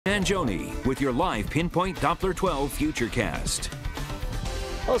Mangione with your live Pinpoint Doppler 12 Futurecast.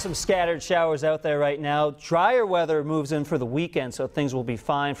 Well, some scattered showers out there right now. Drier weather moves in for the weekend, so things will be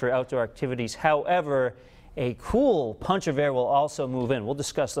fine for outdoor activities. However, a cool punch of air will also move in. We'll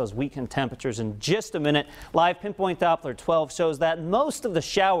discuss those weekend temperatures in just a minute. Live Pinpoint Doppler 12 shows that most of the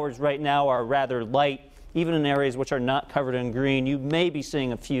showers right now are rather light. Even in areas which are not covered in green, you may be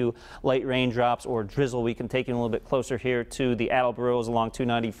seeing a few light raindrops or drizzle. We can take you a little bit closer here to the Attleboro's along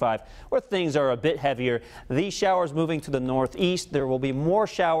 295, where things are a bit heavier. These showers moving to the northeast. There will be more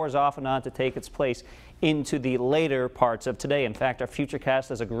showers off and on to take its place into the later parts of today. In fact, our Futurecast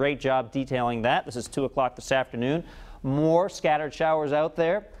does a great job detailing that. This is 2 o'clock this afternoon. More scattered showers out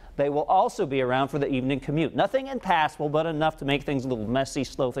there. They will also be around for the evening commute. Nothing impassable, but enough to make things a little messy,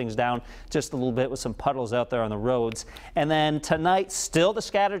 slow things down just a little bit with some puddles out there on the roads. And then tonight, still the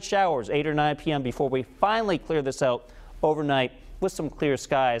scattered showers, 8 or 9 p.m. before we finally clear this out overnight with some clear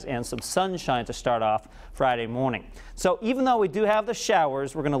skies and some sunshine to start off Friday morning. So even though we do have the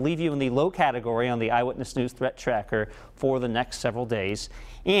showers, we're going to leave you in the low category on the Eyewitness News Threat Tracker for the next several days.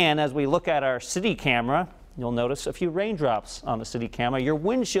 And as we look at our city camera, you'll notice a few raindrops on the city camera. Your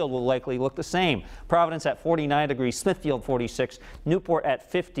windshield will likely look the same. Providence at 49 degrees, Smithfield 46, Newport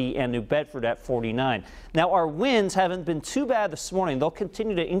at 50, and New Bedford at 49. Now, our winds haven't been too bad this morning. They'll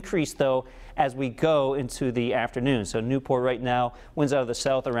continue to increase, though, as we go into the afternoon. So Newport right now, winds out of the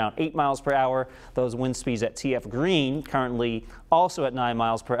south around 8 miles per hour. Those wind speeds at TF Green currently also at 9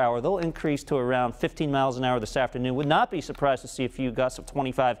 miles per hour. They'll increase to around 15 miles an hour this afternoon. Would not be surprised to see a few gusts of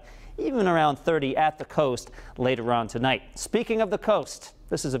 25, even around 30 at the coast later on tonight. Speaking of the coast,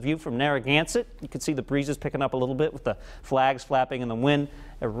 this is a view from Narragansett. You can see the breezes picking up a little bit with the flags flapping in the wind.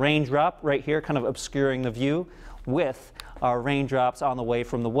 A raindrop right here kind of obscuring the view with our raindrops on the way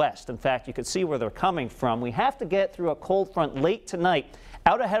from the west. In fact, you can see where they're coming from. We have to get through a cold front late tonight.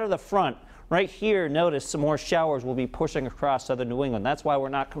 Out ahead of the front, right here, notice some more showers will be pushing across southern New England. That's why we're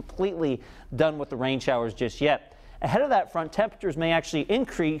not completely done with the rain showers just yet. Ahead of that front, temperatures may actually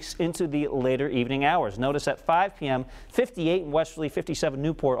increase into the later evening hours. Notice at 5 p.m., 58 in Westerly, 57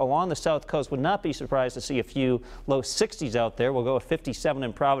 Newport. Along the south coast, would not be surprised to see a few low 60s out there. We'll go with 57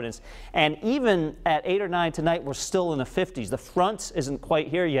 in Providence. And even at 8 or 9 tonight, we're still in the 50s. The front isn't quite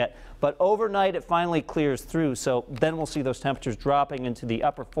here yet, but overnight it finally clears through. So then we'll see those temperatures dropping into the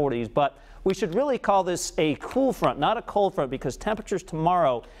upper 40s. But we should really call this a cool front, not a cold front, because temperatures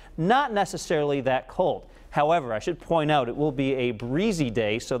tomorrow, not necessarily that cold. However, I should point out it will be a breezy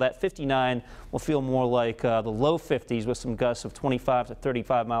day, so that 59 will feel more like the low 50s with some gusts of 25 to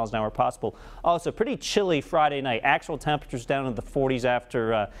 35 miles an hour possible. Also, pretty chilly Friday night. Actual temperatures down in the 40s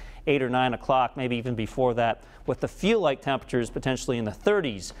after 8 or 9 o'clock, maybe even before that, with the feel-like temperatures potentially in the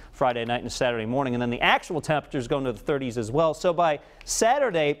 30s Friday night and Saturday morning. And then the actual temperatures going to the 30s as well. So by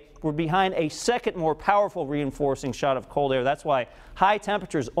Saturday, we're behind a second more powerful reinforcing shot of cold air. That's why high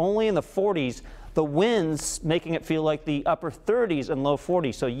temperatures only in the 40s. The winds making it feel like the upper 30s and low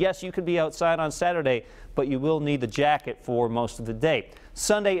 40s. So yes, you could be outside on Saturday, but you will need the jacket for most of the day.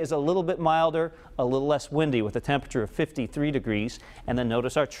 Sunday is a little bit milder, a little less windy with a temperature of 53 degrees. And then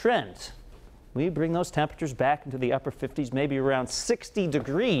notice our trend. We bring those temperatures back into the upper 50s, maybe around 60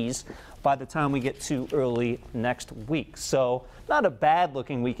 degrees by the time we get to early next week. So not a bad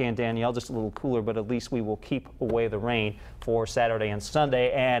looking weekend, Danielle, just a little cooler, but at least we will keep away the rain for Saturday and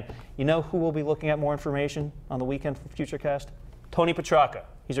Sunday. And you know who will be looking at more information on the weekend for Futurecast? Tony Petrarca.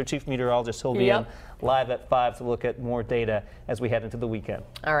 He's our chief meteorologist. He'll be in live at 5 to look at more data as we head into the weekend.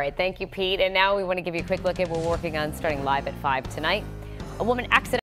 All right. Thank you, Pete. And now we want to give you a quick look at what we're working on starting live at 5 tonight. A woman accidentally